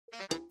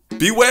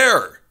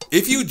Beware!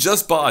 If you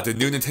just bought a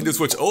new Nintendo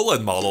Switch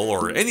OLED model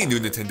or any new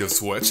Nintendo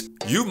Switch,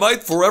 you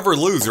might forever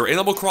lose your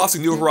Animal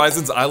Crossing New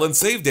Horizons Island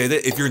save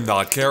data if you're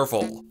not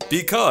careful.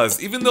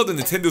 Because even though the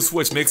Nintendo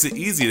Switch makes it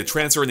easy to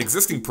transfer an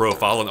existing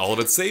profile and all of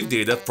its save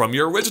data from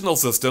your original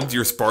system to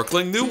your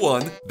sparkling new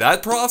one,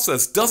 that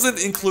process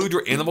doesn't include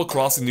your Animal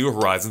Crossing New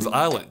Horizons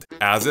Island,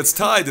 as it's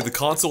tied to the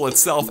console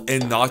itself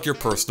and not your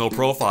personal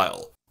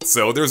profile.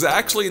 So there's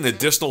actually an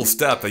additional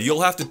step that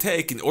you'll have to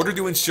take in order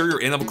to ensure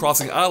your Animal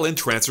Crossing Island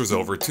transfers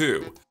over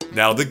too.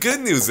 Now the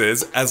good news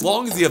is, as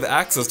long as you have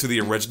access to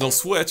the original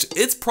Switch,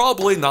 it's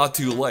probably not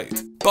too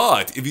late.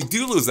 But if you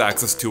do lose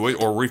access to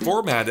it or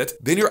reformat it,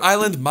 then your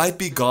island might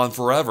be gone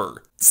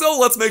forever. So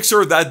let's make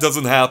sure that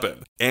doesn't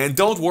happen. And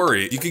don't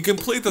worry, you can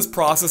complete this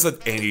process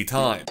at any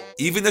time,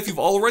 even if you've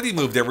already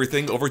moved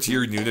everything over to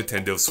your new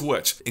Nintendo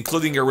Switch,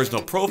 including your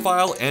original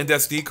profile and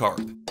SD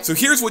card. So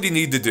here's what you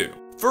need to do.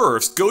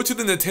 First, go to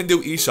the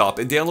Nintendo eShop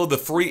and download the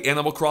free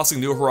Animal Crossing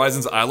New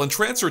Horizons Island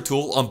Transfer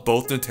tool on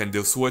both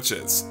Nintendo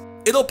Switches.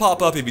 It'll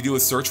pop up if you do a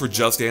search for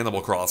just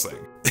Animal Crossing.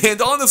 And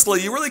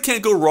honestly, you really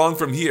can't go wrong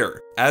from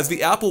here, as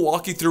the app will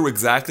walk you through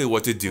exactly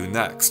what to do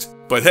next.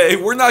 But hey,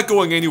 we're not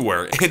going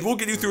anywhere, and we'll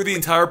get you through the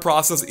entire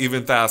process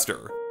even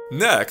faster.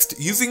 Next,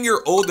 using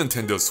your old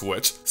Nintendo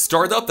Switch,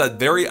 start up that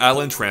very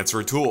Island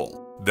Transfer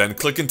tool. Then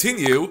click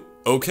Continue,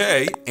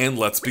 OK, and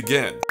let's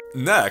begin.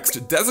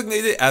 Next,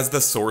 designate it as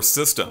the source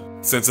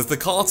system, since it's the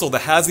console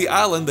that has the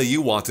island that you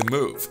want to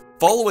move.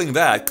 Following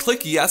that,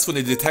 click Yes when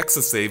it detects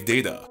the saved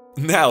data.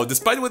 Now,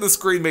 despite what the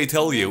screen may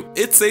tell you,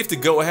 it's safe to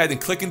go ahead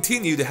and click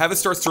Continue to have it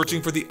start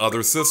searching for the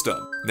other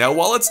system. Now,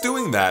 while it's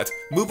doing that,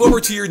 move over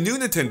to your new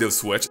Nintendo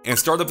Switch and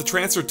start up the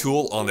transfer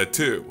tool on it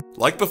too.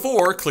 Like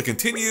before, click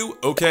Continue,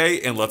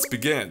 OK, and let's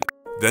begin.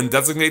 Then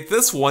designate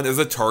this one as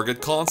a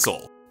target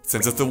console,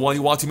 since it's the one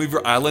you want to move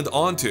your island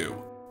onto.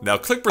 Now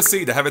click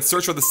Proceed to have it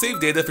search for the save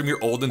data from your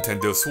old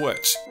Nintendo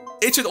Switch.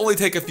 It should only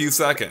take a few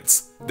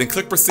seconds. Then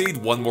click Proceed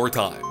one more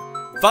time.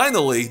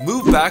 Finally,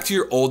 move back to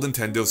your old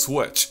Nintendo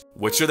Switch,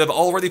 which should have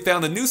already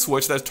found a new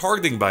Switch that's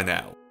targeting by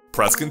now.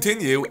 Press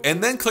Continue,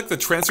 and then click the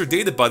Transfer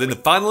Data button to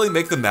finally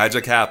make the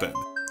magic happen.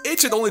 It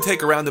should only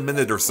take around a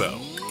minute or so.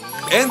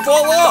 And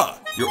voila!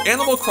 Your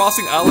Animal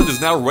Crossing Island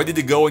is now ready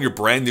to go on your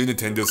brand new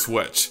Nintendo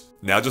Switch.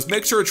 Now just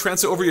make sure to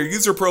transfer over your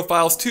user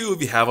profiles too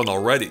if you haven't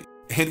already.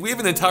 And we have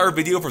an entire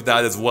video for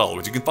that as well,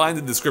 which you can find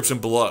in the description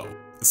below.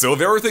 So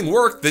if everything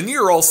worked, then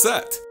you're all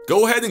set.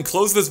 Go ahead and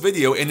close this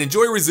video and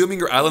enjoy resuming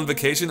your island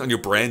vacation on your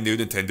brand new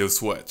Nintendo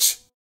Switch.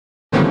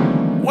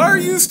 Why are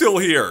you still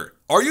here?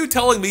 Are you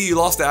telling me you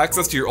lost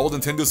access to your old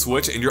Nintendo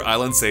Switch and your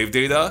island save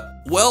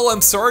data? Well,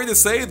 I'm sorry to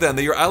say then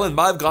that your island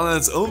might have gone on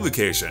its own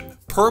vacation,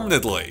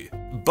 permanently.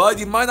 But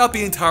you might not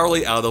be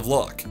entirely out of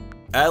luck.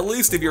 At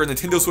least if you're a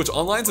Nintendo Switch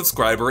Online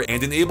subscriber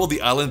and enabled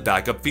the Island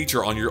Backup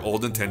feature on your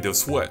old Nintendo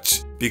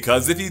Switch.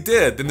 Because if you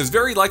did, then there's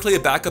very likely a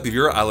backup of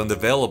your island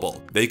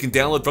available that you can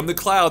download from the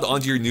cloud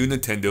onto your new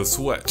Nintendo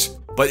Switch.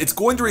 But it's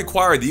going to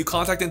require that you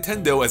contact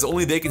Nintendo, as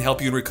only they can help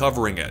you in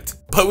recovering it.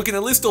 But we can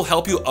at least still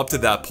help you up to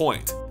that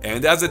point.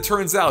 And as it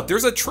turns out,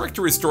 there's a trick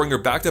to restoring your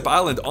backed up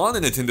island on a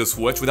Nintendo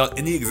Switch without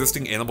any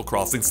existing Animal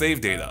Crossing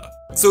save data.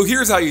 So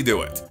here's how you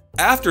do it.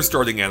 After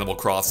starting Animal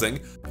Crossing,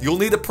 you'll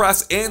need to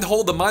press and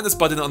hold the minus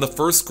button on the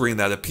first screen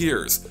that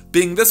appears,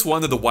 being this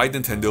one of the white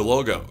Nintendo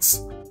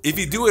logos. If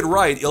you do it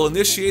right, it'll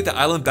initiate the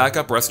island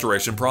backup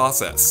restoration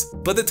process.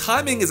 But the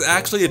timing is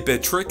actually a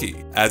bit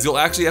tricky, as you'll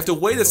actually have to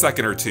wait a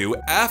second or two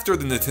after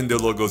the Nintendo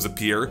logos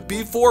appear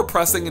before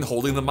pressing and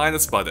holding the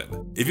minus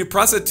button. If you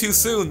press it too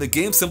soon, the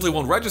game simply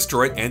won't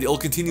register it and it'll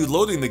continue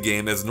loading the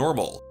game as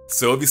normal.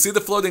 So if you see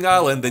the floating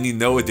island, then you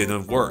know it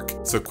didn't work.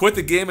 So quit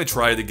the game and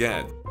try it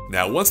again.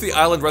 Now, once the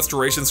island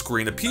restoration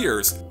screen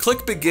appears,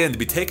 click Begin to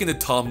be taken to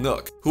Tom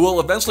Nook, who will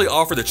eventually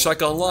offer to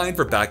check online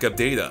for backup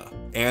data.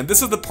 And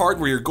this is the part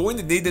where you're going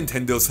to need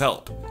Nintendo's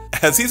help,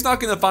 as he's not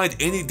going to find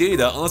any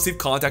data unless you've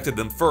contacted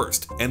them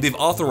first, and they've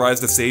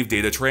authorized the save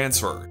data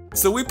transfer.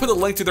 So we put a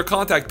link to their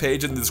contact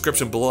page in the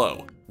description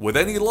below. With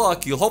any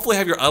luck, you'll hopefully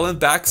have your island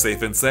back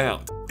safe and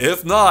sound.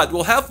 If not,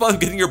 we'll have fun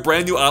getting your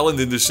brand new island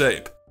into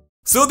shape.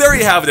 So there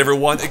you have it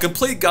everyone, a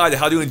complete guide to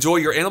how to enjoy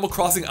your Animal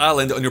Crossing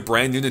Island on your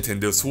brand new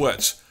Nintendo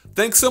Switch.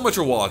 Thanks so much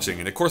for watching,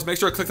 and of course make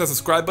sure to click that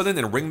subscribe button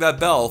and ring that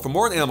bell for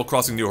more on Animal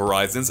Crossing New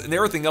Horizons and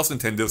everything else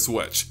Nintendo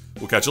Switch.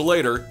 We'll catch you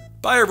later.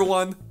 Bye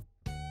everyone!